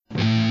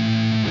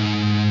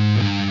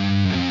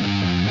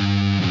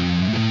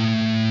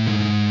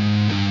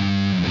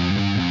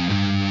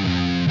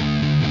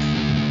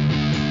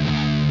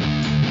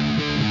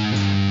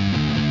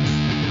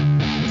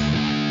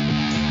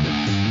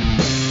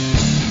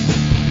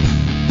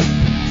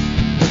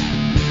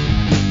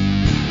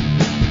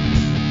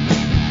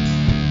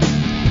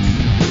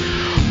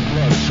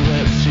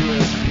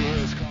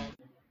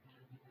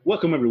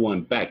Welcome,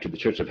 everyone, back to the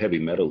Church of Heavy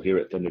Metal here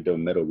at Thunderdome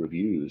Metal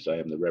Reviews. I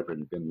am the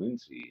Reverend Ben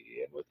Lindsay,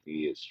 and with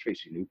me is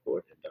Tracy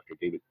Newport and Dr.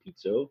 David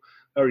Pizzo.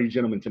 How are you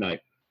gentlemen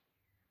tonight?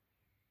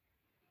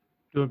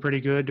 Doing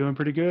pretty good.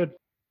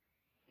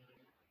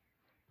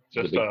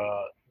 Just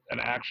an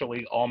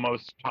actually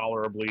almost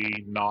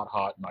tolerably not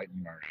hot night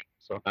in March.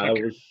 So I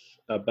was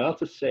about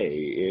to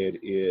say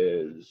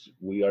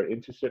we are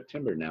into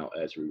September now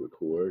as we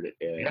record,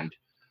 and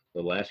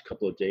the last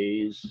couple of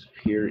days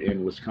here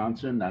in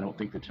Wisconsin, I don't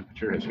think the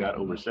temperature has got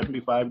over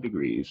 75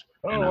 degrees,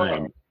 and I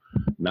am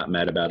not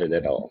mad about it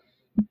at all.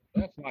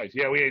 That's nice.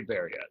 Yeah, we ain't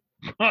there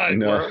yet. But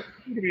No. we're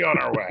going to be on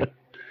our way.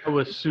 I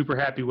was super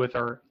happy with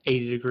our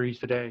 80 degrees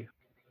today.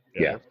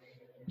 Yeah.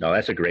 No,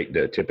 that's a great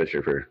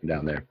temperature for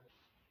down there.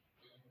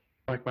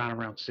 Like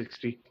around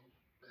 60.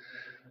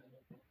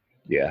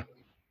 Yeah.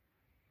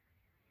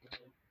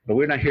 But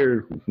we're not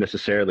here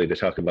necessarily to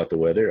talk about the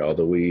weather,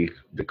 although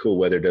the cool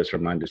weather does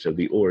remind us of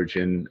the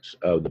origins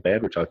of the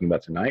band we're talking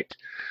about tonight.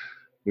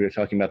 We are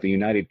talking about the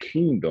United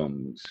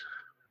Kingdom's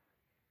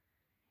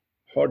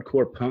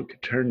hardcore punk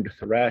turned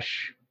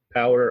thrash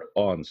power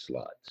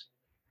onslaught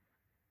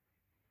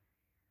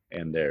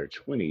and their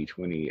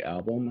 2020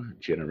 album,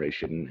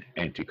 Generation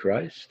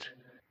Antichrist.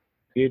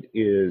 It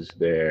is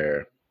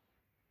their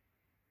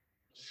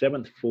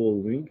 7th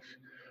full length,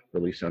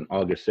 released on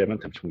August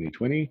 7th of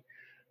 2020.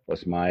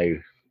 Was my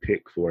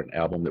pick for an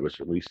album that was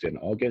released in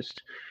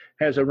August.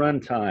 Has a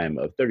runtime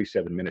of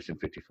 37 minutes and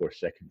 54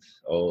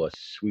 seconds. Oh, a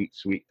sweet,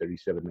 sweet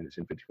 37 minutes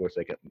and 54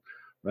 second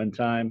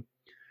runtime.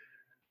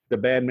 The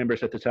band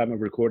members at the time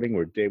of recording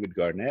were David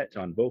Garnett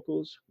on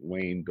vocals,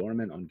 Wayne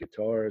Dorman on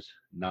guitars,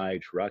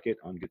 Nige Rocket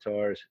on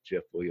guitars,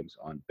 Jeff Williams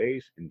on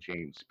bass, and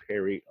James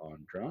Perry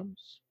on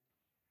drums.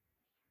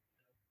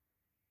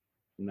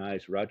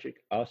 Nige Rocket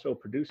also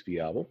produced the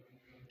album,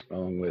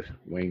 along with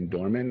Wayne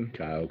Dorman,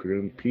 Kyle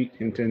Groom, Pete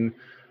Hinton,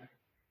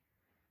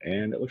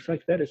 and it looks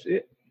like that is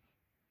it.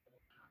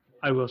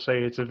 I will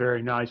say it's a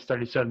very nice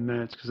 37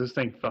 minutes because this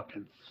thing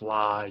fucking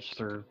flies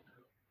through.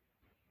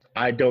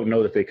 I don't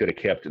know that they could have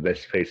kept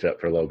this pace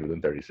up for longer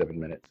than 37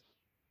 minutes.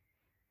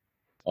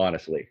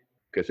 Honestly,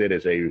 because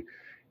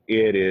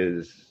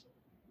it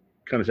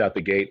comes out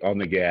the gate on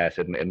the gas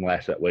and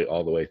lasts that way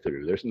all the way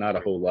through. There's not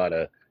a whole lot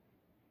of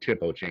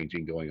tempo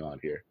changing going on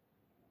here.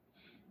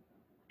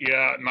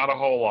 Yeah, not a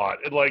whole lot.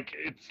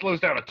 It slows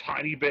down a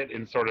tiny bit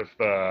in sort of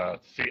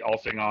All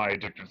Sing I,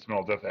 Addicted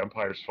Smell Death,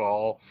 Empire's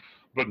Fall,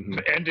 but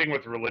ending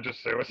with Religious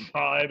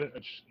Suicide,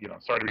 which,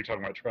 sorry to be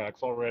talking about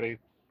tracks already.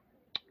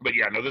 But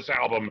yeah, no, this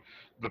album,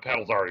 the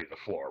pedal's already the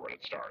floor when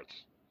it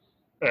starts.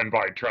 And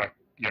by track,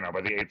 by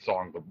the 8th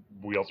song, the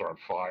wheels are on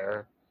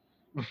fire.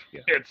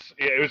 Yeah.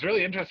 It was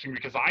really interesting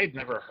because I had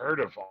never heard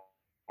of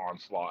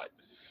Onslaught.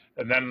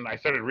 And then I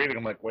started reading,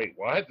 I'm like, wait,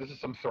 what? This is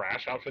some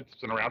thrash outfit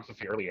that's been around since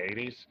the early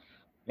 80s?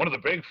 One of the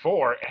big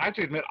four. And I have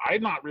to admit,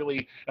 I'm not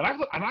really, and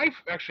I've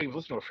actually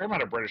listened to a fair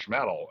amount of British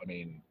metal. I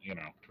mean,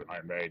 between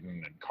Iron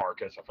Maiden and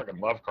Carcass. I fucking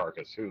love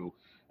Carcass, who,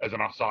 as an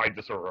offside,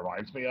 this sort of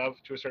reminds me of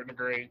to a certain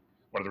degree.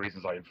 One of the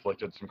reasons I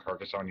inflicted some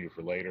Carcass on you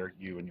for later,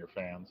 you and your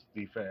fans,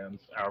 the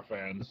fans, our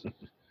fans.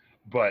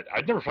 But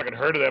I'd never fucking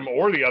heard of them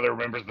or the other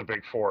members of the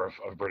big four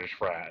of British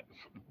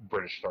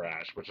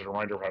thrash, which is a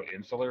reminder of how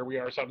insular we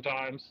are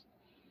sometimes.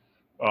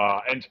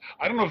 And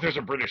I don't know if there's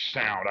a British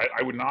sound.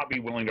 I would not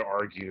be willing to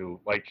argue,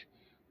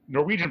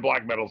 Norwegian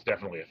black metal is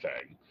definitely a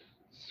thing.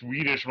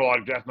 Swedish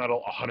melodic death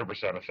metal,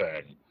 100% a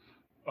thing.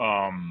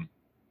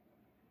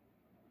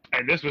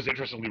 And this was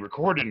interestingly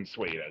recorded in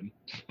Sweden.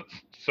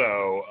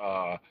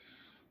 So,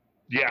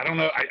 yeah, I don't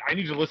know. I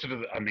need to listen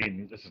to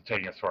this is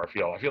taking us far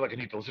afield. I feel like I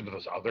need to listen to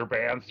those other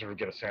bands to sort of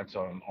get a sense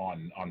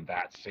on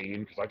that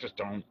scene, because I just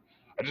don't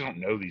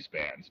know these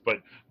bands. But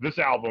this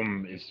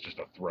album is just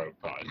a throat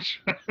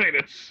punch. I mean,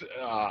 it's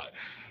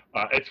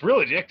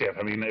really addictive.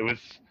 I mean, it was,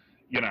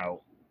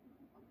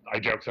 I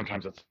joke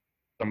sometimes it's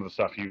some of the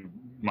stuff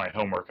my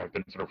homework I've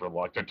been sort of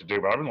reluctant to do,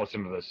 but I've been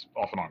listening to this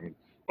off and on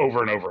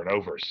over and over and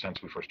over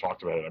since we first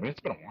talked about it. I mean, it's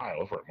been a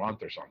while, over a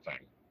month or something,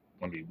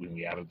 when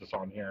we added this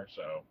on here.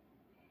 So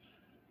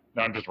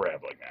now I'm just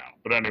rambling now.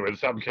 But anyway,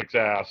 this album kicks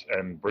ass,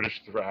 and British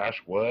thrash,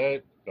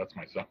 what? That's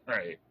my son,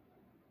 right?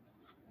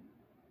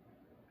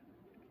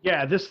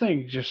 Yeah, this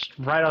thing just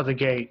right out the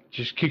gate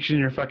just kicks you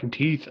in your fucking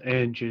teeth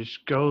and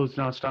just goes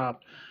nonstop.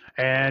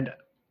 And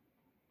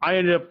I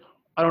ended up,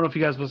 I don't know if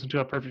you guys listened to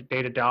A Perfect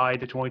Day to Die,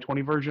 the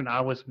 2020 version.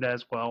 I listened to that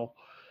as well.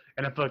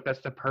 And I feel like that's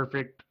the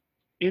perfect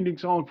ending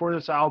song for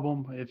this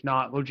album. If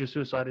not, Religious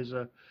Suicide is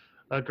a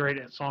great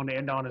song to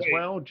end on as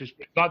well. It's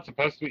not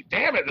supposed to be.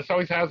 Damn it, this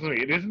always has me.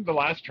 It isn't the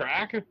last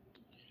track?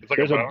 It's like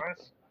a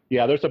bonus?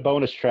 Yeah, there's a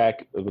bonus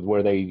track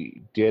where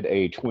they did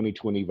a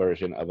 2020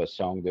 version of a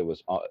song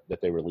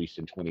that they released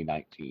in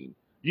 2019.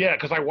 Yeah,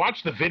 because I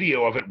watched the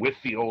video of it with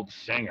the old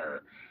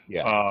singer.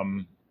 Yeah.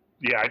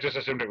 Yeah, I just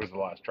assumed it was the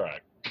last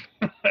track.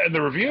 And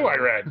the review I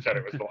read said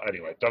it was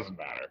anyway, it doesn't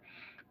matter.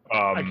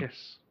 I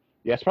guess.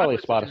 Yeah, it's probably a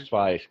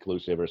Spotify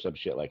exclusive or some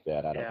shit like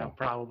that. I don't know. Yeah,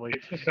 probably.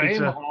 It's the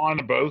same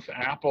on both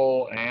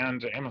Apple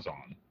and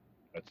Amazon.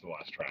 That's the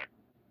last track.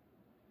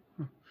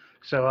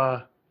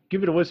 So,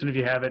 give it a listen if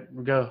you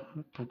haven't. Go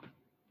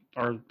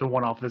or the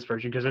one off this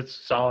version because it's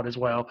solid as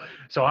well.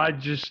 So I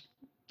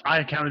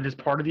counted as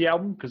part of the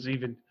album because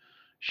even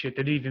shit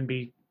that'd even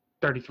be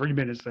 33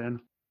 minutes then.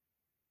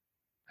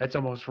 That's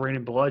almost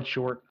Raining Blood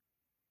short.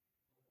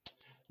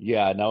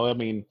 Yeah, no, I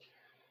mean,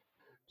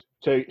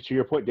 to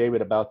your point,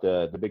 David, about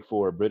the big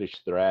four British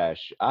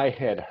thrash, I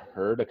had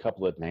heard a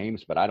couple of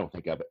names, but I don't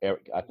think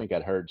I think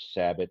I'd heard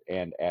Sabbath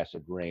and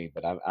Acid Rain,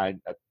 but I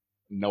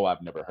know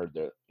I've never heard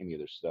any of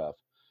their stuff.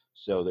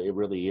 So it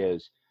really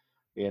is,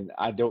 and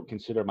I don't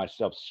consider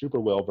myself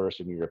super well versed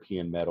in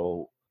European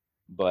metal,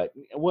 but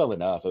well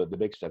enough. The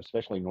big stuff,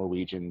 especially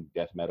Norwegian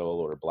death metal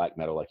or black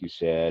metal, like you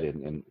said,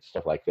 and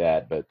stuff like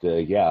that. But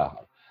yeah,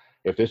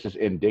 if this is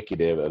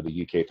indicative of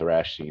the UK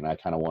thrash scene, I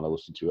kind of want to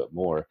listen to it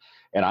more.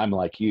 And I'm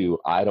like you,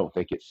 I don't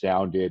think it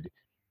sounded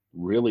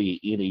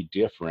really any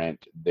different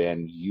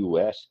than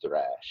US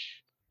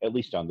thrash, at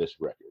least on this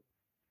record.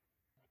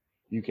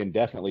 You can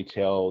definitely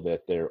tell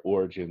that their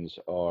origins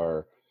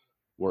were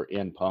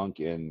in punk,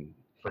 and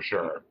For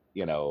sure.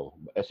 you know,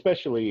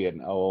 especially in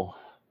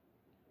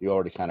you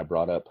already kind of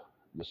brought up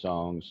the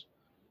songs.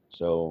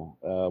 So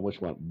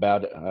which one?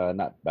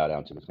 Not Bow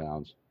Down to the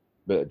Clowns,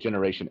 but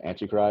Generation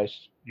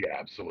Antichrist. Yeah,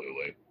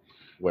 absolutely.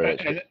 Where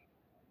it's And,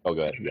 oh,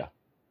 go ahead. Yeah.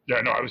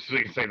 yeah, no, I was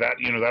going to say that,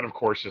 that of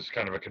course is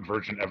kind of a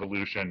convergent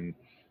evolution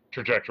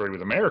trajectory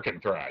with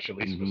American thrash, at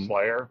least with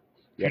Slayer.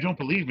 If you don't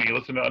believe me,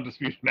 listen to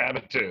Undisputed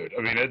Attitude.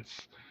 I mean,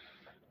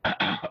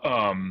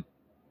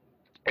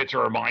 it's a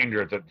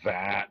reminder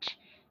that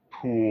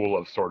pool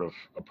of sort of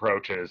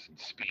approaches and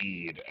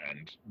speed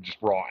and just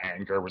raw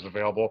anger was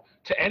available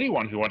to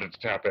anyone who wanted to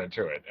tap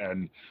into it.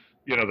 And,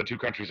 the two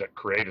countries that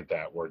created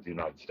that were the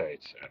United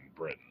States and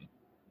Britain.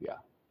 Yeah.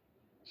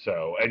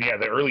 So, and yeah,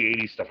 the early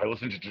 80s stuff, I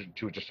listened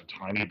to it just a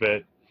tiny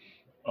bit.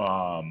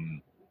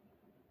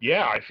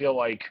 Yeah, I feel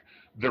like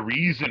the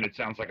reason it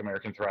sounds like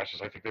American thrash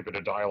is I think they've been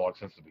a dialogue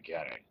since the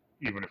beginning.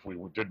 Even if we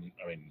didn't,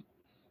 I mean,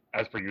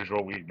 as per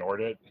usual, we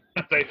ignored it.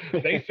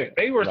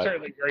 they were Right.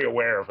 certainly very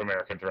aware of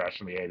American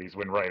thrash in the 80s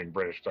when writing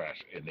British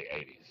thrash in the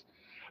 80s.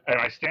 And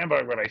I stand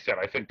by what I said.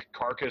 I think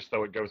Carcass,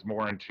 though it goes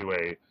more into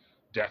a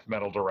death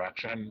metal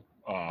direction,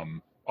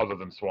 other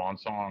than Swan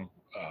Song,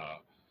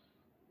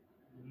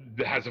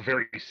 has a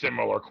very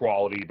similar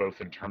quality,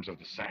 both in terms of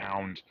the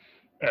sound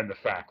and the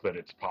fact that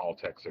its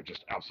politics are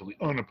just absolutely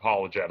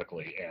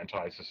unapologetically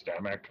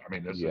anti-systemic. I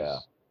mean, this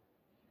is,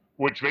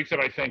 which makes it,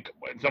 I think,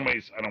 in some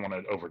ways, I don't want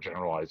to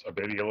overgeneralize,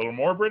 maybe a little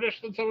more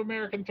British than some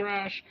American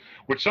thrash,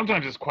 which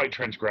sometimes is quite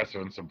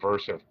transgressive and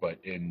subversive, but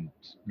in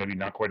maybe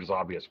not quite as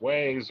obvious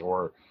ways.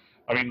 Or,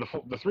 I mean,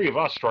 the three of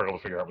us struggle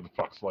to figure out what the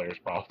fuck Slayer's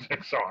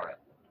politics are.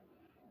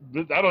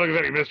 I don't think there's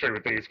any mystery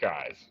with these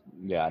guys.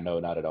 Yeah,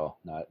 no, not at all.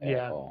 Not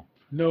at all.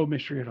 No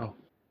mystery at all.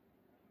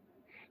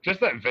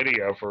 Just that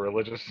video for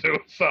Religious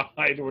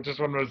Suicide, which is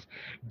one of those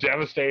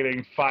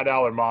devastating $5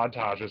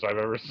 montages I've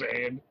ever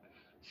seen.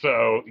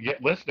 So,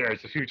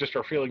 listeners, if you just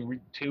are feeling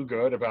too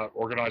good about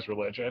organized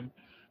religion,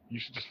 you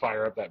should just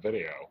fire up that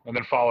video and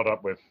then follow it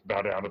up with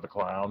Bow Down to the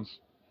Clowns.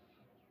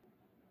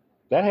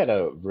 That had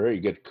a very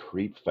good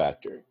creep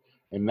factor,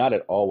 and not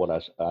at all what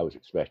I was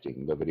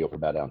expecting, the video for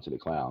Bow Down to the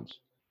Clowns.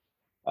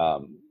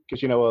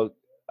 Because,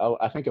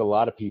 I think a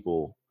lot of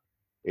people,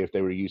 if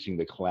they were using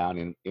the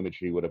clown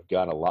imagery, would have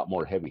gotten a lot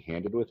more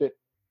heavy-handed with it,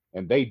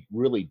 and they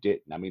really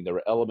didn't. I mean, there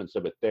were elements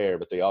of it there,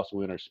 but they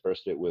also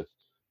interspersed it with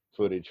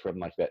footage from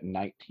like that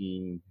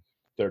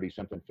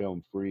 1930-something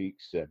film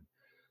Freaks and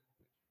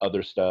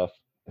other stuff.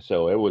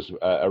 So it was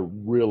a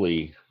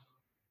really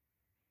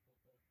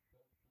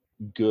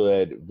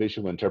good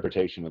visual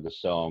interpretation of the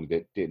song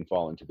that didn't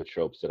fall into the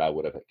tropes that I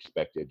would have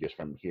expected just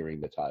from hearing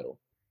the title.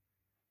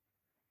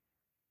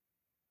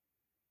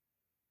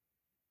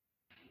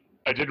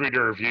 I did read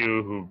a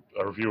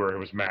reviewer who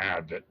was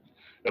mad that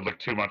it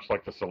looked too much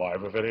like the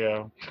Saliva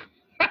video.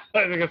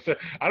 I think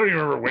I don't even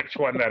remember which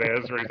one that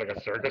is, where he's like a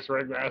circus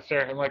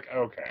ringmaster. I'm like,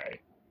 okay,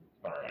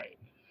 all right.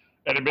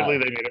 And admittedly,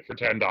 they made it for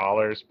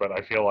 $10, but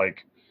I feel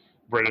like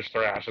British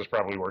thrash is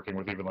probably working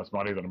with even less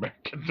money than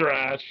American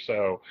thrash.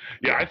 So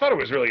yeah, I thought it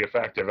was really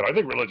effective, and I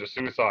think Religious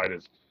Suicide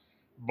is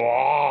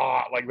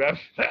like that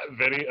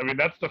video. I mean,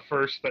 that's the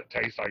first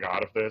taste I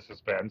got of this.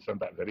 Is Ben sent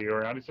that video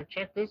around. He's like,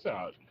 check this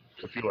out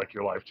if you like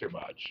your life too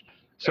much.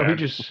 So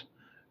it's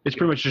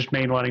pretty much just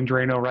mainlining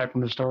Drano right from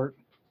the start.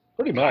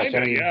 Pretty much.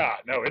 Kinda, yeah.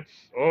 No,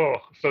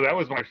 so that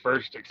was my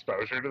first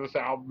exposure to this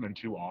album and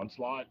to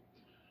Onslaught.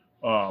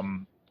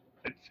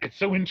 It's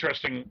so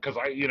interesting because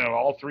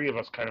all three of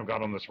us kind of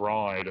got on this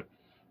ride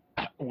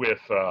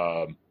with,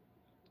 I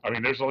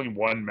mean, there's only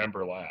one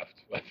member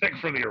left, I think,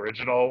 from the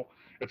original.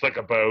 It's like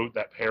a boat,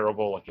 that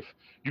parable, like if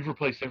you've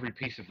replaced every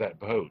piece of that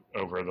boat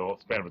over the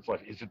span of its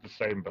life, is it the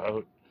same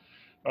boat?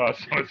 So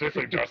it's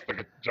basically just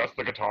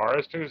the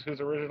guitarist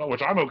who's original,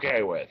 which I'm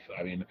okay with.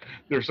 I mean,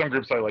 there's some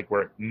groups I like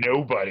where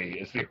nobody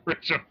is the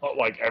original,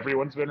 like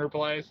everyone's been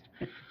replaced.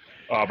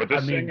 But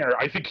this singer,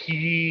 I think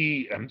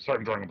I'm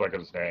starting drawing a blank on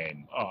his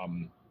name,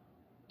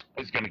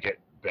 is going to get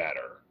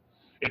better.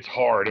 It's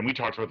hard, and we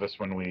talked about this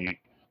when I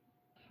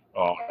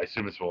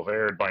assume this will have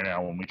aired by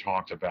now, when we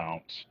talked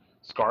about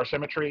Scar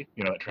Symmetry,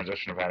 that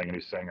transition of adding a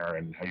new singer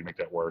and how you make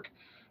that work.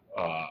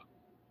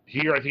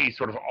 Here, I think he's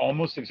sort of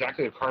almost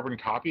exactly a carbon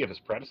copy of his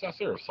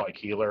predecessor, of Cy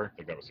Keeler. I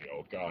think that was the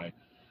old guy.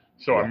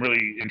 So Yeah. I'm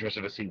really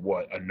interested to see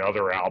what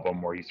another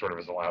album where he sort of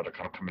is allowed to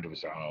kind of come into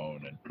his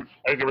own. And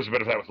I think there was a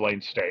bit of that with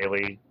Lane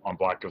Staley on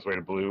Black Goes Way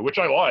to Blue, which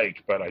I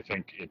like, but I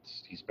think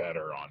he's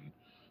better on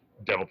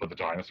Devil Put the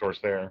Dinosaurs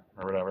There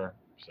or whatever.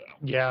 So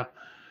Yeah,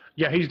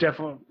 he's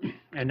definitely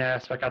in that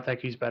aspect. I think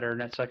he's better in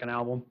that second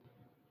album.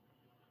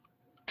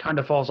 Kind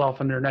of falls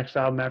off in their next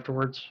album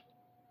afterwards.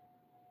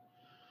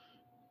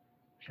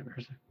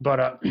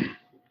 But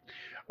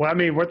well, I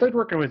mean, what they're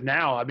working with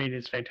now, I mean,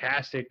 it's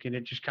fantastic, and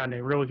it just kind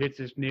of really hits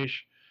this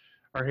niche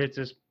or hits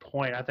this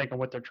point, I think, on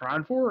what they're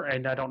trying for.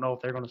 And I don't know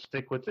if they're going to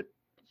stick with it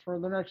for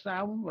the next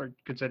album, or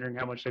considering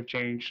how much they've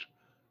changed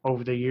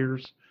over the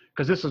years.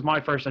 Because this is my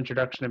first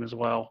introduction to him as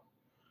well.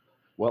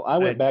 Well, I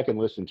went back and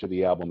listened to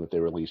the album that they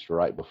released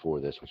right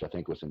before this, which I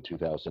think was in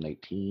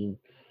 2018.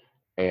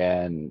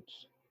 And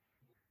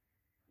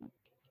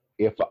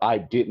if I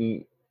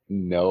didn't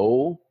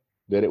know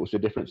that it was a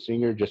different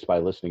singer just by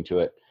listening to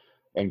it,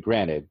 and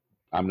granted,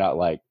 I'm not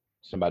like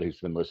somebody who's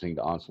been listening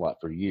to Onslaught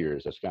for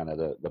years. That's kind of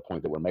the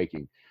point that we're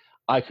making.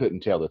 I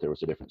couldn't tell that there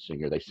was a different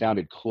singer. They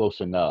sounded close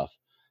enough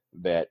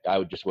that I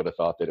would have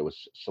thought that it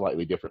was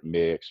slightly different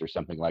mix or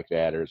something like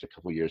that, or it's a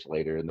couple years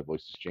later and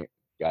the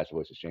guys'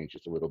 voices changed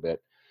just a little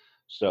bit.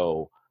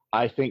 So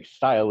I think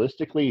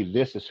stylistically,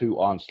 this is who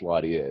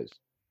Onslaught is.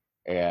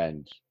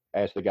 And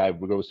as the guy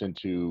grows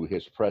into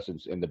his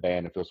presence in the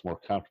band and feels more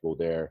comfortable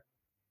there,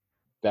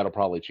 that'll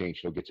probably change.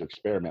 He'll get to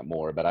experiment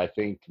more. But I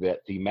think that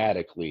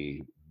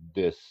thematically,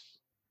 this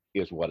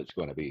is what it's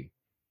going to be.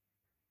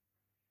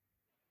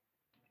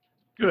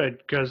 Good,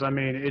 because I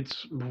mean,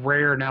 it's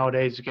rare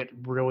nowadays to get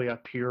really a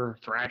pure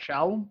thrash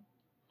album,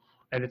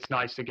 and it's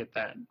nice to get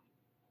that.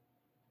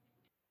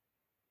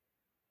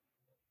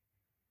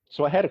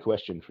 So I had a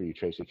question for you,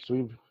 Tracy,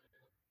 because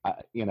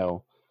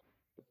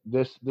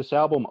this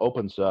album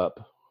opens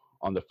up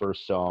on the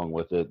first song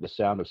with the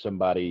sound of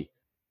somebody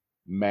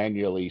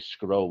manually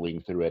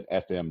scrolling through an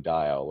FM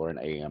dial or an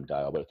AM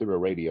dial, but through a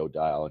radio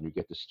dial, and you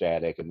get the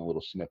static and the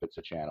little snippets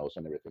of channels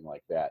and everything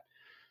like that.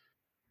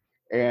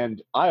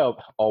 And I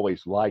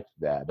always liked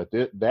that, but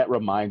that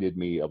reminded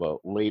me of a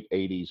late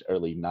 80s,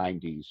 early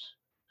 90s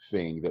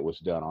thing that was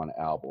done on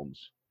albums.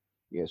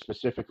 Yeah,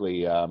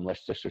 specifically,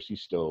 Les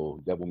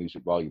Sexorcisto, Devil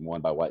Music Volume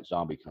 1 by White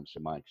Zombie comes to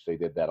mind, because they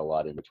did that a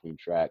lot in between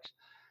tracks.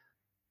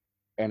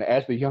 And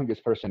as the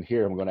youngest person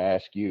here, I'm going to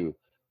ask you,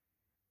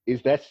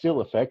 is that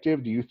still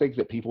effective? Do you think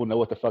that people know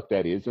what the fuck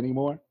that is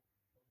anymore?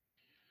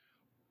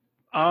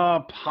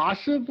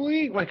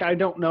 Possibly. Like, I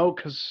don't know,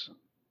 because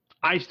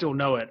I still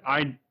know it.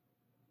 I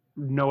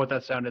know what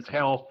that sound is.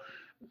 Hell,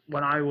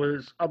 when I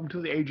was up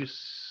until the age of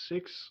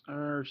 6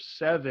 or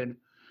 7,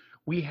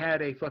 we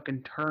had a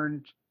fucking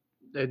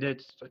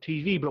it's a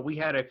TV, but we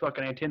had a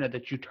fucking antenna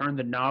that you turn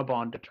the knob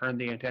on to turn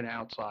the antenna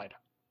outside.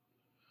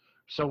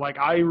 So, like,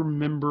 I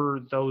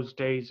remember those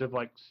days of,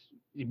 like,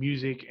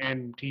 music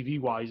and TV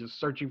wise is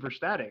searching for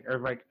static, or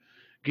like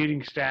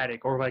getting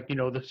static, or like,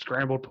 the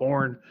scrambled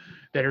porn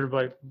that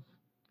everybody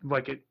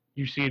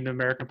you see in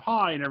American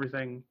Pie and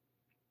everything.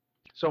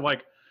 So,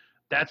 like,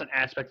 that's an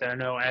aspect that I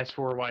know. As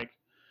for, like,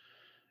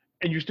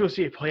 and you still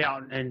see it play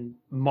out in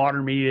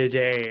modern media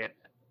today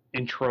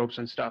in tropes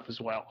and stuff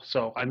as well.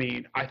 So, I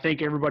mean, I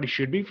think everybody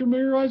should be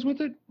familiarized with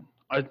it,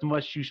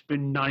 unless you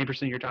spend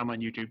 90% of your time on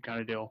YouTube,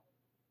 kind of deal.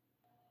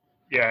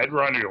 Yeah, it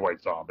reminded me of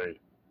White Zombie.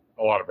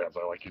 A lot of bands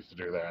I like used to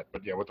do that.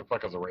 But yeah, what the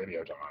fuck is a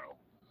radio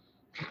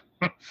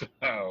dial?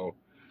 So.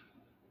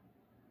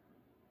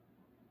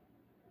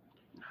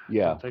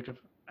 Yeah. I don't think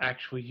I've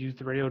actually used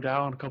the radio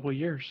dial in a couple of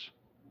years.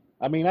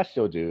 I mean, I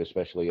still do,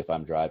 especially if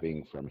I'm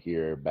driving from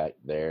here back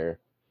there.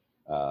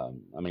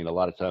 I mean, a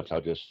lot of times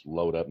I'll just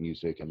load up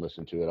music and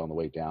listen to it on the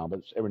way down,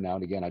 but every now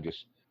and again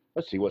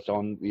let's see what's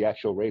on the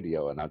actual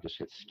radio, and I'll just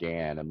hit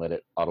scan and let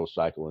it auto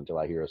cycle until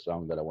I hear a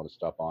song that I want to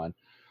stop on,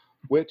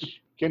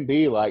 which can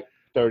be like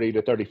 30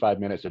 to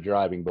 35 minutes of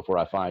driving before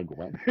I find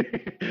one.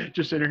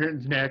 Just sitting here,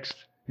 next.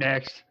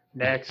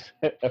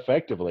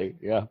 Effectively,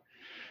 yeah.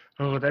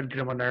 Oh, that'd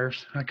get on my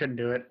nerves. I couldn't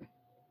do it.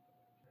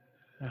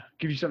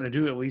 Give you something to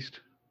do at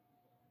least.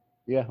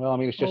 Yeah, well, I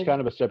mean, it's just kind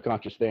of a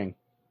subconscious thing.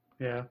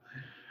 Yeah.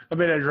 I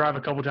mean, I drive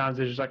a couple times.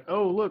 It's just like,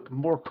 oh, look,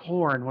 more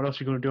corn. What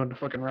else are you going to do on the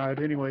fucking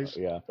ride anyways?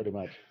 Yeah, pretty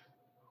much.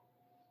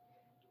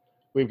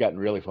 We've gotten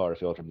really far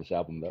afield from this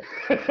album, though.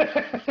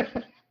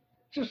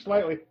 Just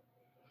slightly.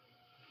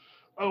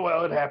 Oh,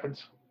 well, it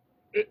happens.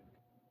 It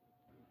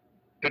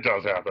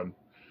does happen.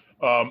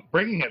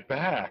 Bringing it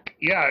back,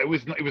 yeah, it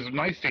was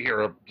nice to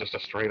hear just a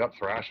straight up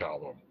thrash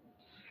album.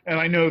 And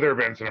I know there are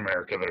bands in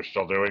America that are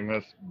still doing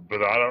this,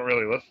 but I don't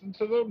really listen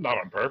to them, not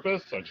on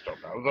purpose. I just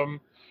don't know them.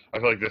 I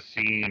feel like this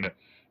scene,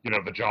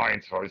 the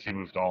Giants have obviously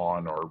moved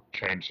on or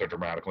changed so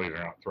dramatically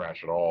they're not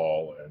thrash at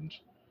all. And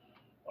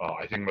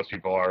I think most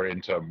people are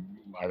into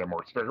either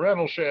more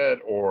experimental shit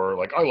or,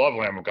 like, I love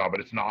Lamb of God, but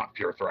it's not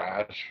pure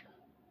thrash.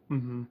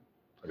 Mm-hmm.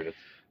 I mean,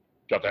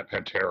 got that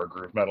Pantera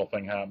groove metal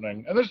thing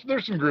happening, and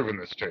there's some groove in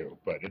this too,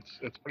 but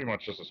it's pretty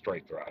much just a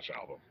straight thrash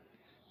album.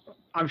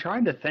 I'm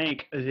trying to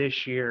think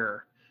this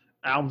year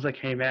albums that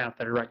came out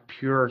that are like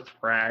pure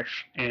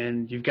thrash,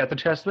 and you've got the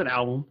Testament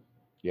album,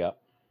 Yeah.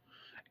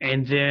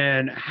 and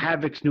then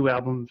Havoc's new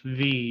album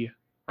V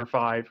or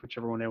 5,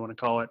 whichever one they want to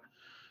call it,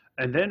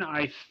 and then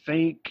I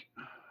think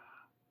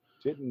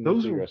Didn't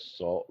Those Nuclear were-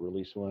 Assault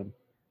release one?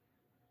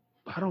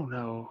 I don't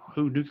know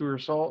who Nuclear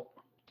Assault.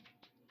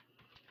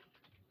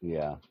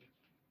 Yeah.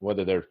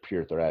 Whether they're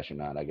pure thrash or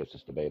not, I guess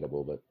it's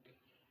debatable, but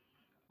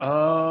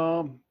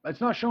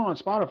It's not showing on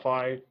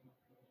Spotify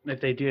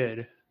if they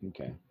did.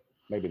 okay.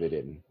 Maybe they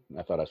didn't.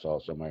 I thought I saw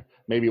it somewhere.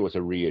 Maybe it was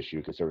a reissue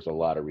because there was a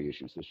lot of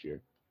reissues this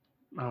year.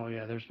 Oh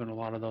yeah, there's been a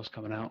lot of those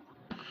coming out.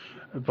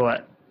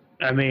 But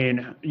I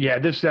mean, yeah,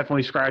 this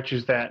definitely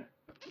scratches that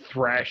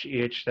thrash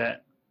itch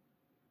that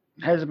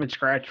hasn't been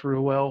scratched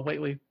real well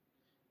lately.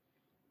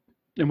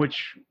 In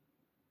which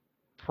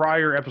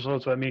prior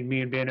episodes, I mean,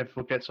 me and Ben have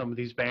looked at some of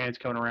these bands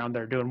coming around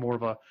that are doing more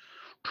of a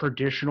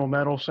traditional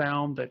metal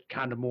sound, that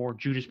kind of more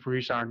Judas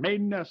Priest, Iron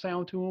Maiden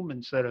sound to them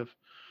instead of,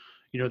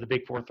 the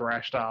Big Four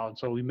thrash style. And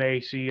so we may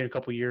see in a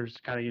couple of years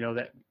kind of,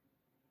 that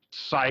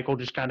cycle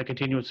just kind of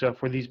continue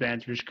itself where these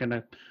bands are just going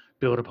to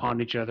build upon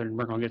each other, and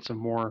we're going to get some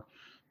more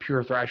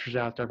pure thrashers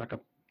out there, like a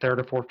third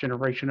or fourth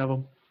generation of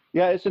them.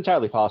 Yeah, it's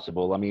entirely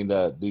possible. I mean,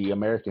 the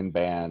American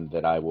band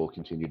that I will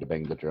continue to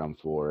bang the drum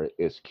for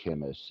is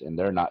Chemist, and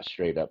they're not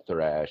straight up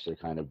thrash. They're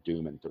kind of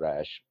doom and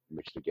thrash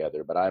mixed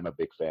together, but I'm a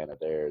big fan of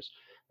theirs.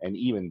 And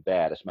even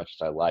that, as much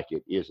as I like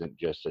it, isn't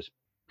just as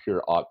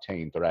pure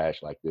octane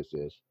thrash like this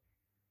is.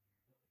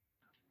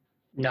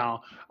 No,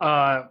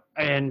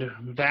 and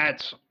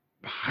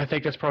I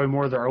think that's probably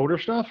more of their older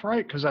stuff,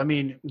 right? Because I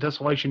mean,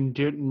 Desolation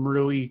didn't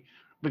really,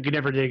 we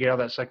never did get out of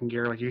that second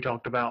gear like you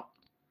talked about.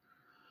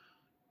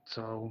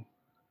 So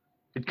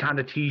it kind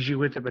of tease you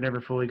with it, but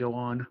never fully go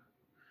on.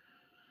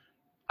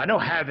 I know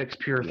Havoc's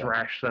pure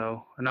thrash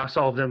though, and I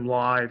saw them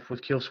live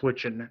with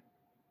Killswitch and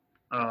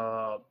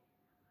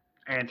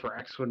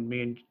Anthrax when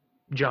me and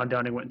John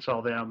Dunning went and saw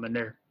them, and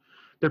they're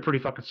pretty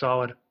fucking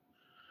solid.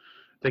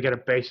 They got a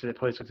bass that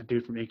plays like the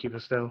dude from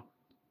Incubus though.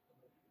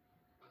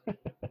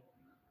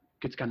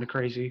 Gets kind of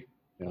crazy.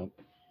 Yep.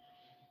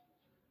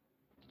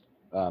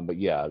 But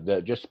yeah,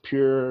 just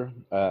pure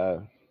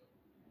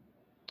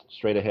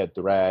straight ahead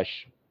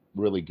thrash,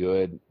 really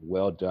good,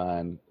 well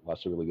done,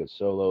 lots of really good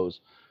solos.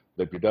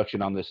 The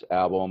production on this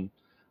album,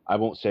 I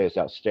won't say it's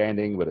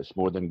outstanding, but it's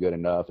more than good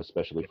enough,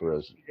 especially for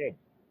us.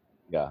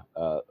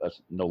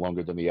 Us no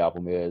longer than the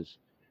album is.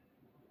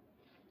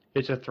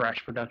 It's a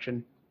thrash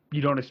production.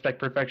 You don't expect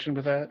perfection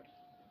with that?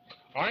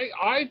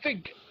 I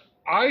think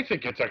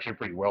it's actually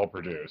pretty well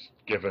produced,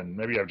 given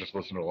maybe I've just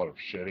listened to a lot of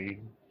shitty,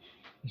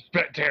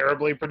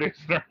 terribly produced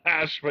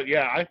thrash, but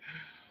yeah, and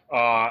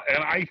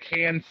I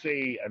can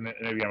see, and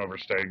maybe I'm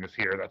overstating this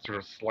here, that sort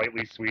of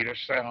slightly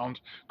Swedish sound,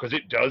 because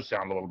it does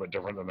sound a little bit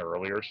different than the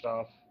earlier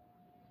stuff.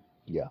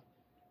 Yeah.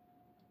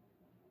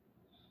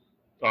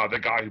 The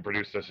guy who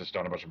produced this has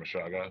done a bunch of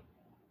Meshuggah.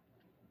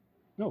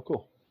 Oh,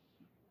 cool.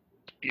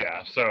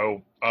 Yeah,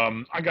 so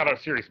I got a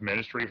serious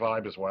Ministry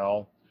vibe as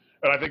well.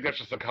 And I think that's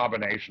just a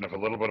combination of a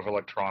little bit of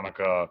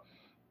electronica,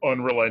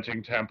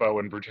 unrelenting tempo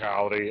and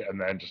brutality, and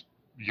then just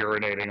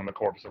urinating in the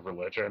corpse of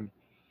religion.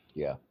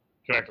 Yeah.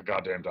 Connect the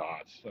goddamn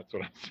dots. That's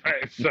what I'm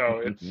saying.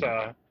 So it's,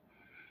 so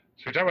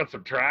we talk about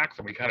some tracks,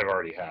 and we kind of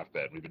already have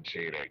been. We've been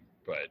cheating,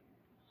 but.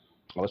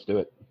 Well, let's do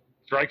it.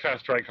 Strike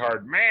Fast, Strike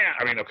Hard. Man,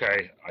 I mean,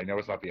 okay, I know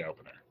it's not the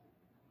opener,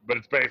 but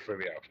it's basically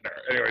the opener.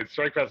 Anyway,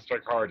 Strike Fast,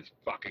 Strike Hard is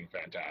fucking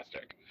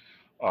fantastic.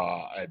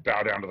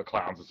 Bow Down to the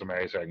Clowns is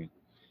amazing.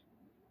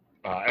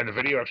 And the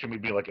video actually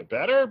made me like it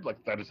better. Like,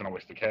 that isn't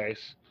always the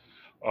case.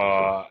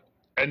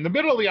 And the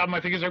middle of the album,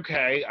 I think, is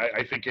okay.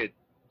 I think it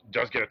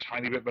does get a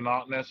tiny bit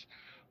monotonous.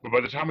 But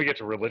by the time we get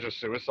to Religious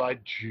Suicide,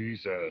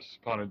 Jesus,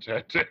 pun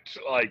intended,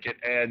 like,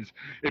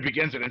 it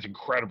begins and ends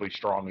incredibly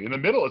strongly. In the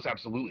middle, it's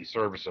absolutely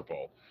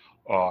serviceable.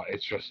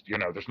 It's just,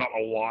 there's not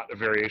a lot of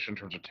variation in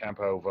terms of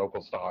tempo,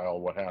 vocal style,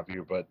 what have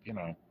you. But,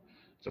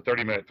 it's a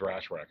 30-minute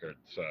thrash record,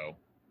 so...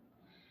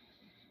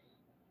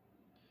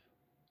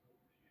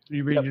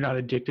 You mean you're not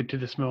addicted to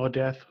the smell of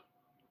death?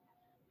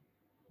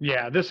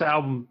 Yeah, this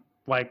album,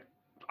 like,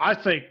 I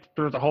think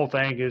through the whole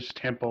thing is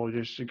tempo.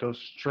 It goes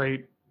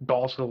straight,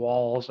 balls to the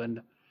walls. And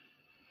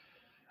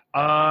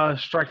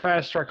Strike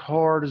Fast, Strike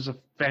Hard is a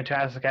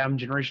fantastic album.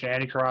 Generation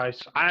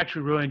Antichrist, I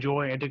actually really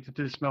enjoy Addicted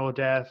to the Smell of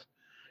Death.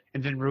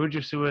 And then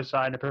Religious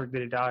Suicide and A Perfect Day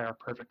to Die are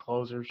perfect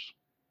closers,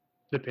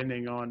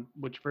 depending on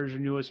which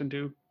version you listen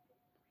to.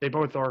 They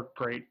both are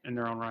great in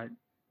their own right.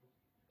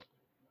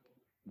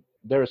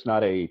 There is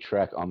not a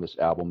track on this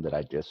album that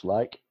I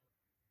dislike.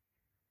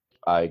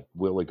 I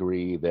will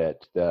agree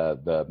that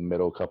the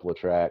middle couple of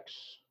tracks,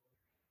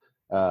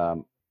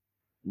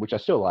 which I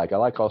still like. I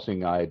like All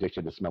Seeing Eye,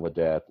 Addicted to Smell of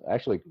Death. I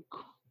actually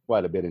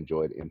quite a bit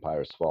enjoyed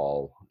Empire's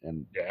Fall.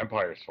 And yeah,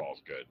 Empire's Fall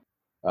is good.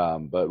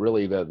 But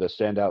really the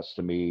standouts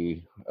to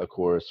me, of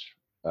course,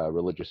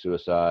 Religious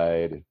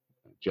Suicide,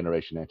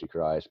 Generation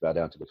Antichrist, Bow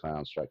Down to the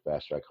Clowns, Strike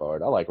Fast, Strike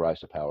Hard. I like Rise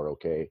to Power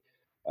okay.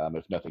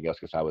 if nothing else,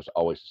 because I was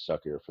always a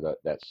sucker for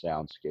that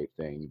soundscape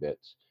thing that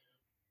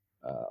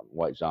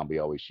White Zombie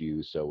always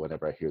used. So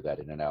whenever I hear that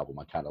in an album,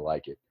 I kind of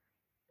like it.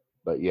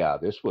 But yeah,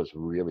 this was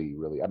really,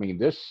 really. I mean,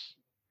 this.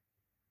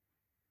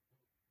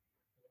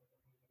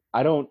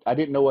 I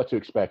didn't know what to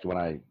expect when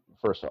I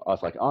first saw. I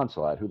was like,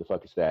 Onslaught, who the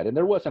fuck is that? And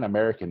there was an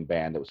American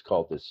band that was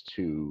called this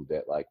too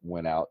that like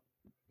went out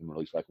and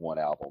released like one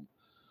album.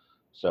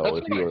 So That's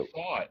if what you I were,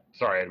 thought.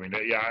 Sorry, I mean,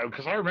 yeah,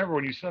 because I remember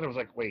when you said it, I was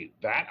like, wait,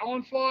 that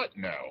Onslaught?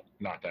 No,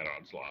 not that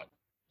Onslaught.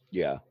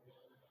 yeah.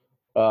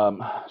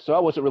 So I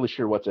wasn't really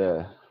sure what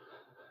to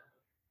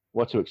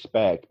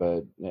expect,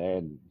 but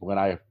and when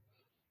I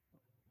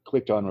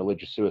clicked on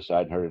Religious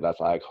Suicide and heard it, I was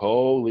like,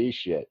 holy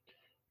shit.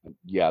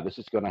 Yeah, this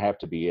is going to have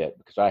to be it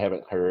because I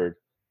haven't heard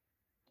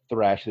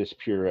thrash this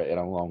pure in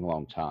a long,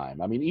 long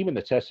time. I mean, even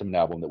the Testament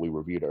album that we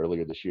reviewed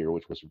earlier this year,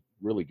 which was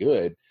really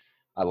good,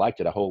 I liked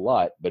it a whole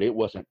lot, but it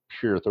wasn't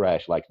pure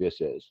thrash like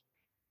this is.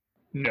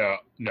 No,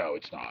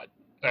 it's not.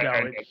 No,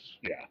 And, it's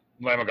yeah,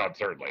 Lamb of God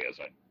certainly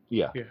isn't.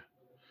 Yeah.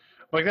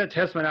 like that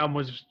Testament album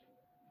was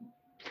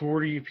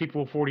 40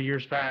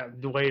 years back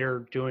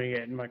later doing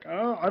it, and like,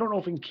 oh, I don't know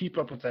if we can keep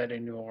up with that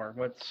anymore.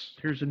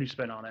 Here's a new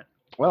spin on it.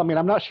 Well, I mean,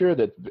 I'm not sure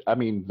that. I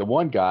mean, the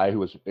one guy who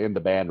was in the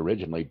band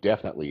originally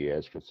definitely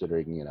is,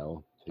 considering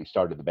he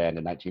started the band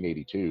in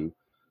 1982,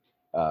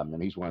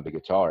 and he's one of the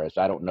guitarists.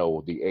 I don't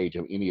know the age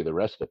of any of the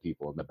rest of the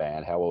people in the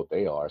band, how old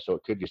they are. So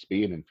it could just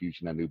be an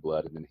infusion of new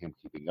blood and then him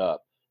keeping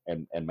up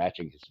and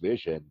matching his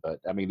vision. But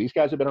I mean, these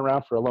guys have been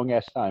around for a long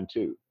ass time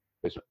too.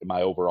 Is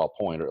my overall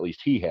point, or at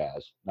least he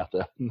has, not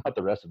the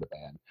rest of the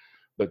band,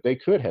 but they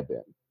could have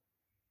been.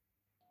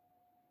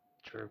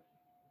 True.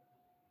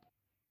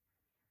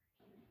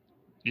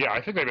 Yeah,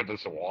 I think they've been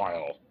this a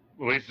while.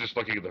 At least just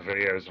looking at the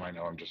videos, and I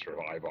know I'm just sort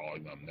of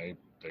eyeballing them. They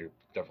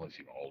definitely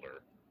seem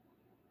older.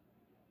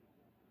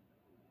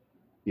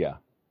 Yeah,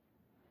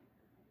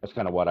 that's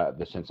kind of what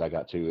the sense I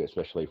got too,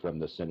 especially from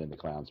the Send in the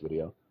Clowns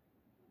video.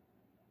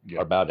 Yeah.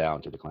 Or bow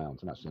down to the clowns,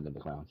 not send in the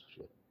clowns.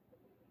 Shit.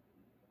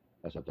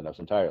 That's something else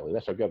entirely.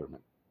 That's our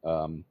government.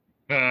 And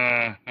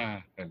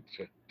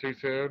too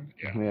soon?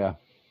 Yeah.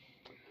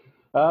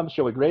 Yeah.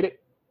 Shall we grade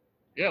it?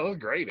 Yeah, let's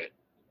grade it.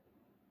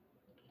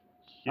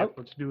 Yep,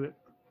 let's do it.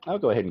 I'll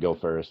go ahead and go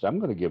first. I'm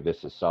going to give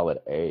this a solid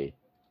A.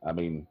 I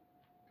mean,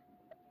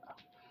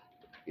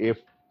 if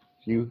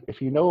you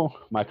know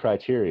my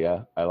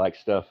criteria, I like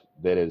stuff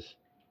that is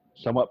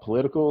somewhat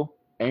political,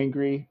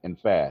 angry, and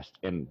fast,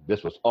 and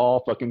this was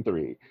all fucking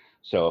three.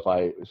 So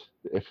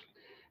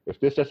if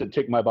this doesn't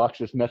tick my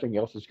boxes, nothing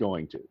else is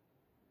going to.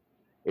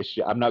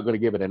 I'm not going to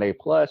give it an A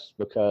plus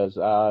because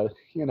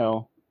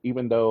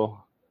even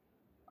though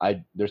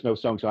there's no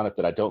songs on it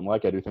that I don't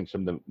like, I do think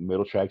some of the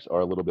middle tracks are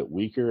a little bit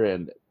weaker,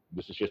 and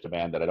this is just a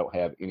band that I don't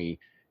have any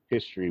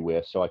history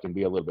with, so I can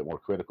be a little bit more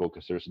critical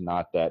because there's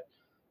not that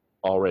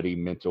already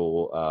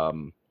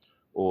mental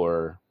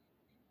or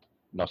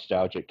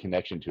nostalgic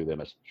connection to them,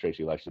 as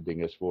Tracy likes to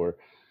ding us for.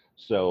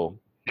 So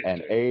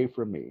an A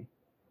from me.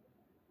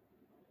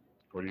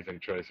 What do you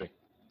think, Tracy?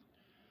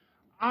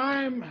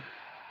 I'm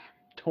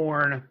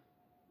torn.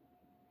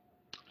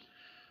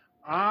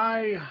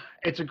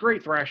 It's a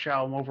great thrash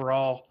album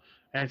overall,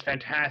 and it's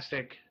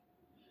fantastic.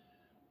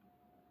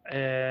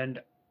 And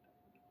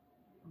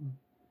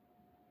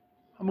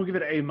I'm gonna give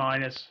it an A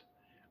minus.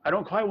 I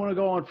don't quite want to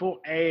go on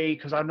full A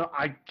because I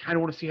kind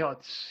of want to see how it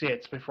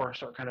sits before I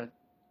start kind of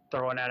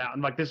throwing that out.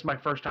 And like this is my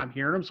first time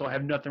hearing them, so I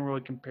have nothing really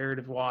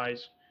comparative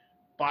wise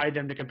by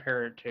them to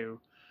compare it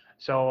to.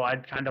 So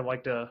I'd kind of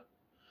like to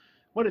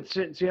let it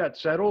sit and see how it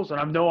settles. And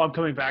I know I'm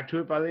coming back to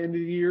it by the end of the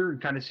year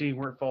and kind of seeing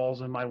where it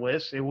falls in my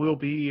list. It will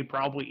be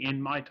probably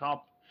in my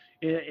top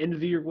end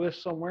of the year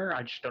list somewhere.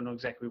 I just don't know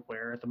exactly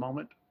where at the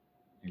moment.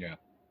 Yeah.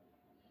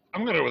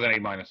 I'm going to go with an A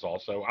minus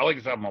also. I like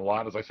this album a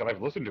lot. As I said,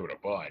 I've listened to it a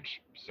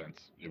bunch since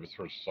it was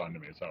first assigned to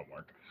me as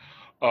homework.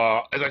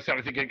 As I said,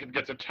 I think it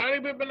gets a tiny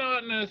bit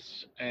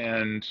monotonous,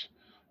 and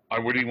I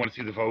would even want to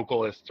see the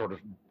vocalist sort of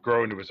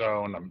grow into his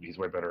own. He's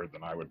way better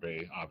than I would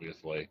be,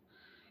 obviously.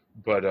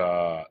 But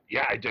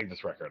yeah, I dig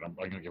this record. I'm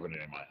going to give it an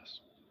A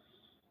minus.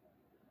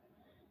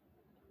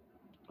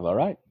 Well, all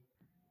right.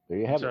 There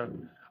you have it.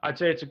 I'd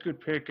say it's a good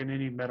pick, and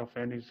any metal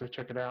fan needs to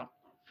check it out.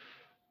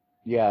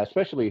 Yeah,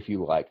 especially if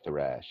you like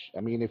thrash.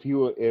 I mean, if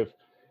you're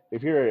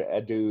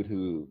a dude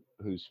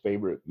whose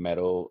favorite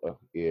metal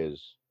is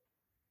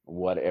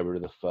whatever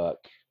the fuck,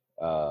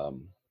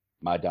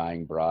 My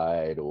Dying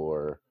Bride,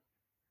 or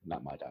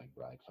not My Dying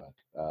Bride,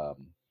 fuck.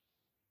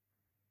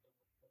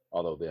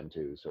 Although them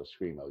too, so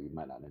Screamo, you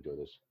might not enjoy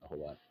this a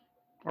whole lot.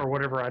 Or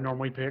whatever I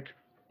normally pick.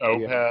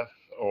 Opeth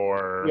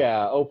or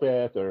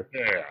Opeth or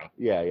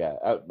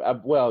yeah.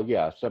 Well,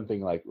 yeah,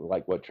 something like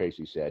what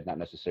Tracy said. Not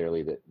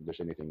necessarily that there's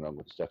anything wrong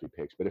with the stuff he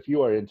picks, but if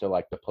you are into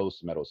like the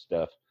post metal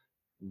stuff,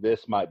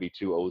 this might be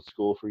too old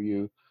school for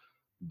you.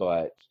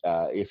 But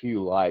if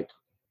you like,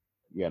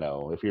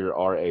 if you're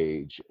our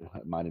age,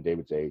 mine and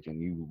David's age,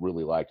 and you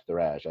really like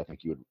thrash, I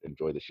think you would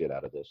enjoy the shit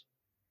out of this.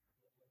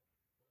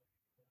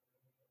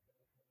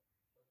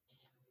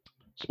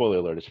 Spoiler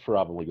alert, it's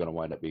probably going to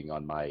wind up being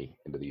on my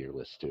end of the year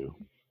list too.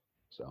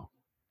 So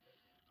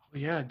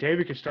Yeah,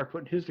 David could start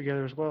putting his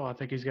together as well. I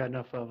think he's got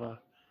enough of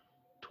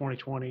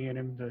 2020 in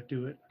him to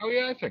do it. Oh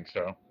yeah, I think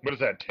so. What is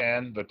that?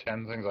 10? The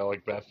 10 things I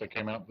like best that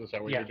came out. Is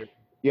that what Yeah. you're doing?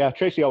 Yeah,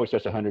 Tracy always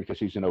says 100 because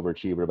he's an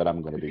overachiever, but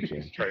I'm going to do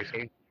 10.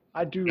 Tracy.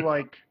 I do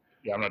like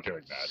Yeah, I'm not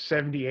doing that.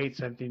 78,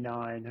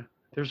 79.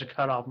 There's a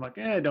cutoff. I'm like,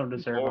 I don't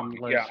deserve Or, on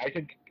the yeah,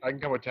 list. I can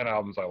come with 10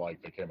 albums I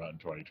like that came out in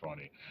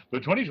 2020.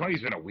 But 2020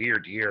 has been a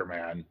weird year,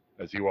 man,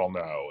 as you all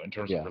know, in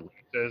terms Yeah. of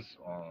releases.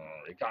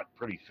 It got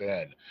pretty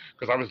thin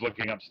because I was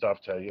looking up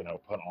stuff to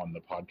put on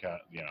the podcast,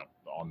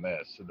 on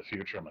this in the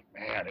future. I'm like,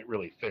 man, it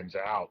really thins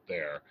out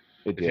there.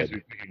 It It seems did. to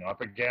be picking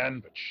up again,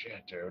 but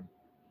shit, dude.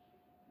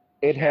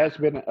 It has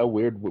been a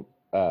weird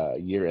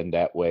year in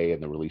that way,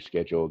 and the release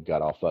schedule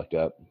got all fucked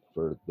up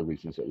for the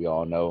reasons that we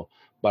all know.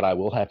 But I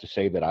will have to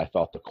say that I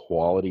thought the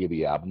quality of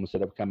the albums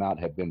that have come out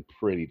have been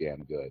pretty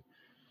damn good.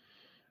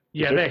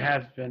 Yeah, they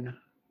have been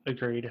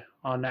agreed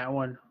on that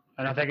one.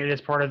 And I think it is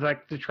part of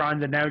like the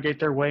trying to navigate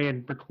their way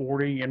in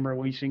recording and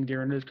releasing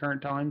during these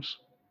current times.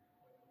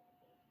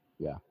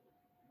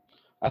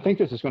 I think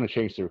this is going to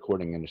change the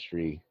recording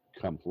industry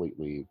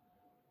completely.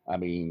 I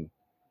mean,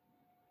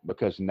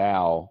 because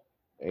now,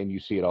 and you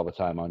see it all the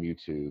time on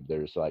YouTube,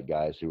 there's like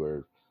guys who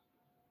are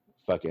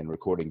fucking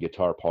recording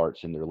guitar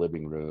parts in their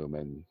living room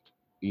and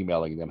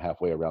emailing them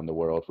halfway around the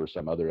world for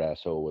some other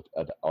asshole with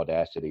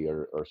Audacity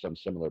or some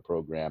similar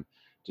program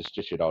to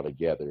stitch it all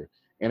together.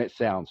 And it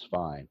sounds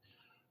fine,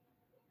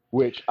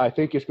 which I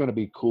think is going to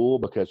be cool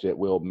because it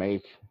will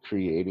make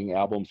creating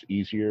albums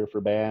easier for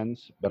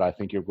bands. But I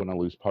think you're going to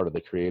lose part of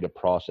the creative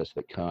process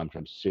that comes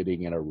from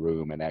sitting in a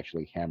room and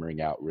actually hammering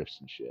out riffs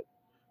and shit.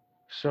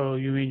 So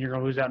you mean you're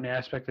going to lose out in the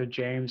aspect of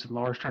James and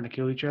Lars trying to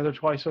kill each other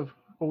twice a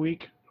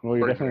week? Well,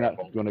 you're For definitely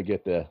example. not going to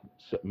get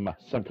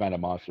some kind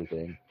of monster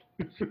thing.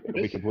 It'll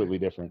be completely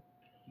different.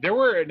 There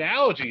were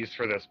analogies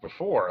for this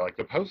before, like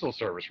the Postal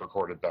Service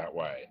recorded that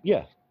way.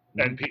 Yeah.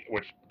 And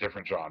which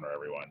different genre,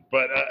 everyone,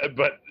 but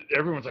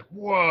everyone's like,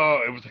 whoa!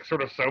 It was like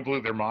sort of so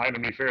blew their mind.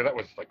 And to be fair, that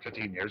was like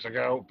 15 years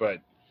ago. But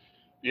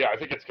yeah, I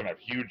think it's gonna have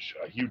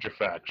a huge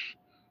effect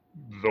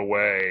the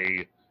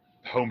way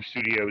home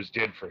studios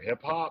did for hip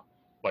hop.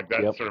 Like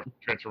that Yep. sort of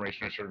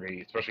transformation is sort of,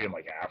 especially in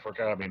like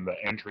Africa. I mean, the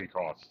entry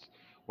costs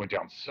went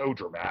down so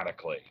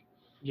dramatically.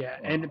 Yeah,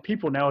 and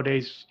people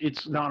nowadays,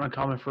 it's not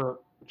uncommon for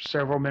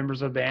several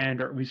members of a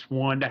band, or at least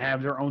one, to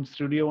have their own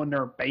studio in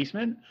their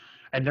basement,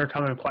 and they're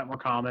coming quite more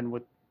common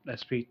with,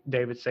 as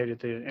David stated,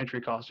 the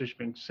entry cost just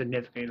being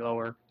significantly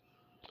lower.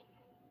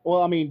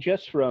 Well, I mean,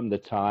 just from the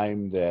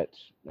time that,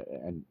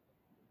 and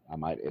I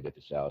might edit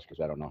this out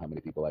because I don't know how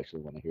many people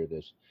actually want to hear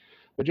this,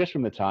 but just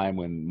from the time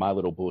when My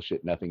Little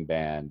Bullshit Nothing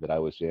band that I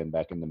was in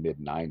back in the mid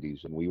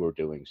 90s, and we were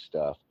doing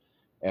stuff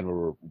and we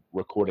were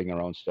recording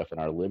our own stuff in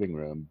our living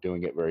room,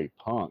 doing it very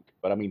punk.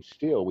 But I mean,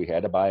 still, we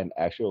had to buy an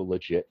actual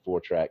legit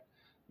 4-track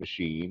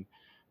machine.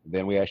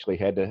 Then we actually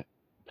had to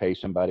pay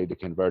somebody to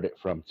convert it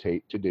from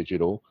tape to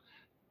digital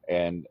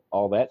and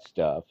all that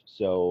stuff.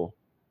 So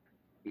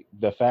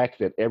the fact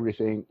that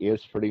everything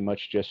is pretty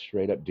much just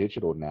straight up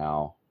digital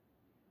now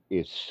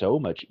is so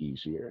much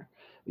easier.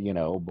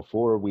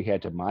 Before we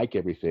had to mic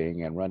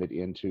everything and run it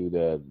into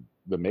the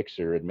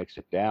mixer and mix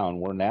it down,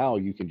 where now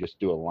you can just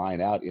do a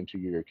line out into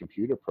your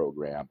computer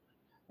program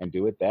and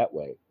do it that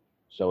way.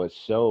 So it's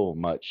so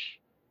much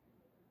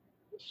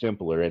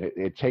simpler, and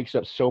it takes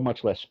up so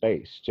much less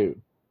space too.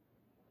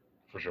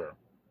 For sure.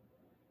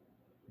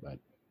 But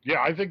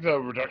yeah, I think the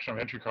reduction of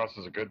entry costs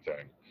is a good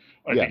thing.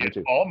 I Yeah, think me it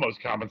too.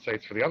 almost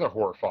compensates for the other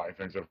horrifying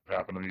things that have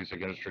happened in the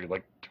music industry,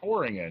 like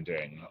touring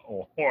ending,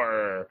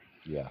 or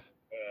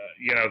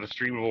yeah, the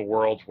streamable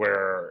world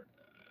where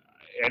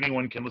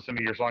anyone can listen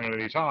to your song at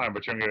any time,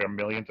 but you only get a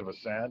millionth of a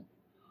cent.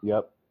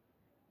 yep.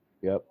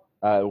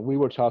 We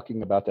were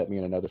talking about that. Me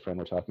and another friend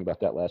were talking about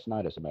that last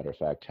night. As a matter of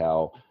fact,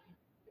 how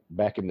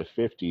back in the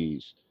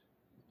 50s,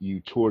 you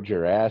toured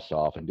your ass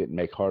off and didn't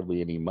make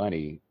hardly any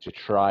money to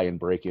try and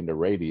break into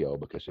radio,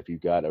 because if you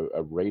got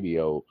a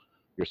radio,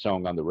 your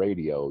song on the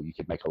radio, you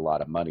could make a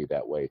lot of money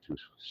that way through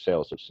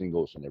sales of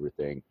singles and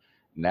everything.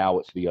 Now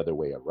it's the other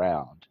way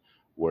around,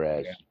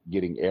 whereas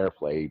getting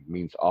airplay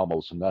means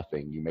almost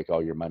nothing. You make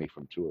all your money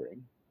from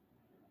touring.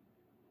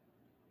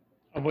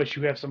 Unless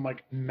you have some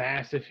like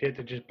massive hit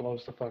that just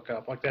blows the fuck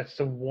up. Like that's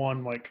the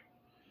one like.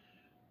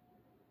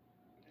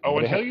 Oh,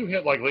 But it until you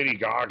hit like Lady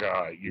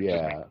Gaga, you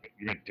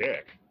make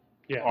dick.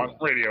 Yeah. On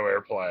radio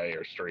airplay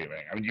or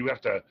streaming. I mean,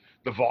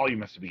 the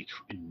volume has to be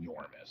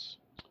enormous.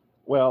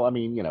 Well, I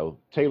mean,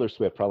 Taylor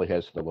Swift probably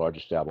has the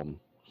largest album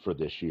for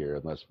this year,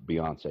 unless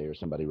Beyonce or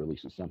somebody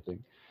releases something.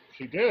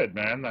 She did,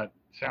 man. That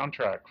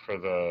soundtrack for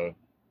that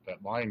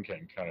Lion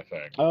King kind of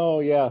thing. Oh,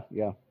 yeah.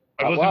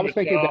 I was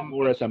thinking that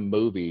more as a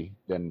movie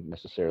than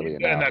necessarily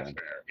an album. And that's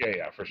fair.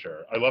 Yeah, for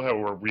sure. I love how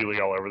we're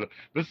really all over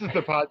this is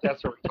the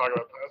podcast where we talk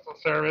about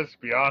Postal Service,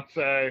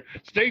 Beyonce.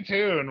 Stay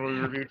tuned when we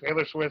review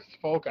Taylor Swift's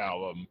folk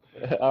album.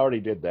 I already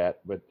did that,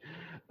 but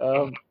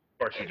Of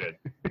course you did.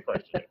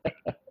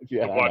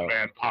 yeah, The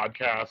one-man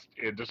podcast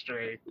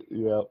industry.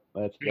 Yeah,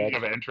 that's Speaking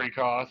of entry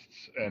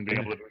costs and being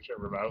able to do shit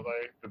remotely,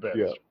 the best.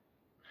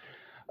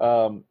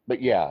 Yeah.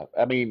 But yeah,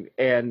 I mean,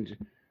 and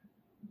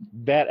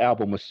that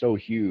album was so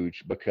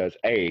huge because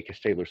because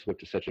Taylor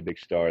Swift is such a big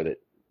star that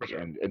For sure.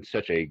 and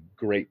such a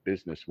great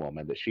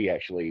businesswoman that she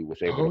actually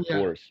was able to yeah.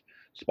 force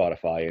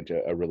Spotify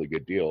into a really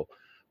good deal,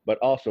 but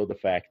also the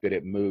fact that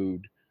it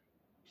moved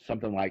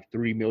something like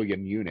 3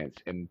 million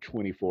units in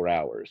 24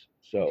 hours.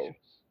 So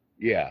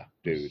yeah,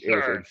 dude, it was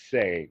Absurd.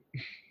 insane.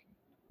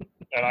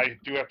 And I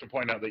do have to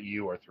point out that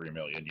you are 3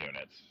 million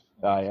units.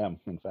 I am,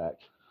 in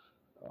fact,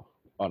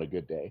 on a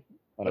good day.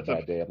 On a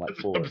bad day, I'm like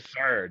That's 4.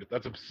 absurd.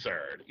 That's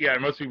absurd. Yeah,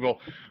 most people,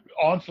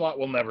 Onslaught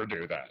will never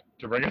do that.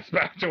 To bring us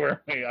back to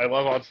where I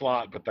love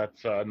Onslaught, but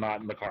that's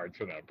not in the cards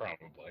for them,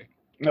 probably.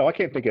 No, I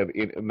can't think of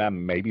it.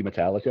 Maybe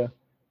Metallica.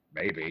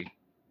 Maybe.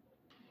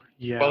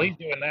 Yeah. Well, he's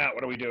doing that.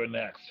 What are we doing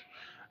next?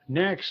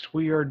 Next,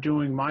 we are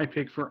doing my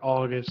pick for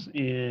August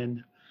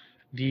in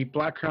the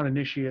Black Crown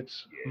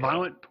Initiates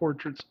Violent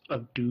Portraits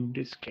of Doomed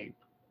Escape.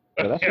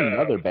 Well, that's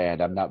another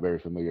band I'm not very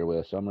familiar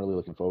with, so I'm really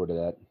looking forward to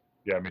that.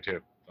 Yeah, me too.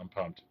 I'm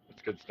pumped.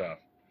 It's good stuff.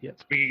 Yep.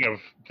 Speaking of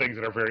things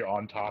that are very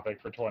on topic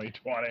for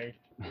 2020.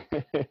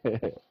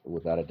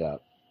 Without a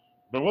doubt.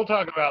 But we'll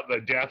talk about the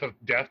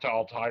death to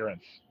all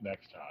tyrants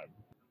next time.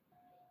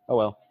 Oh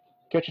well.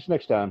 Catch us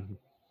next time.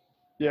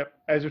 Yep.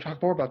 As we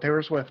talk more about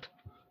Taylor Swift.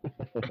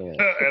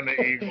 And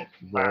the Eagles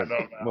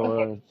platinum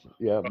album.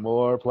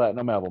 More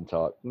platinum album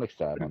talk next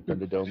time on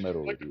Thunderdome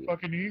Metal Like Review. the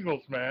fucking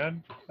Eagles,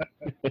 man.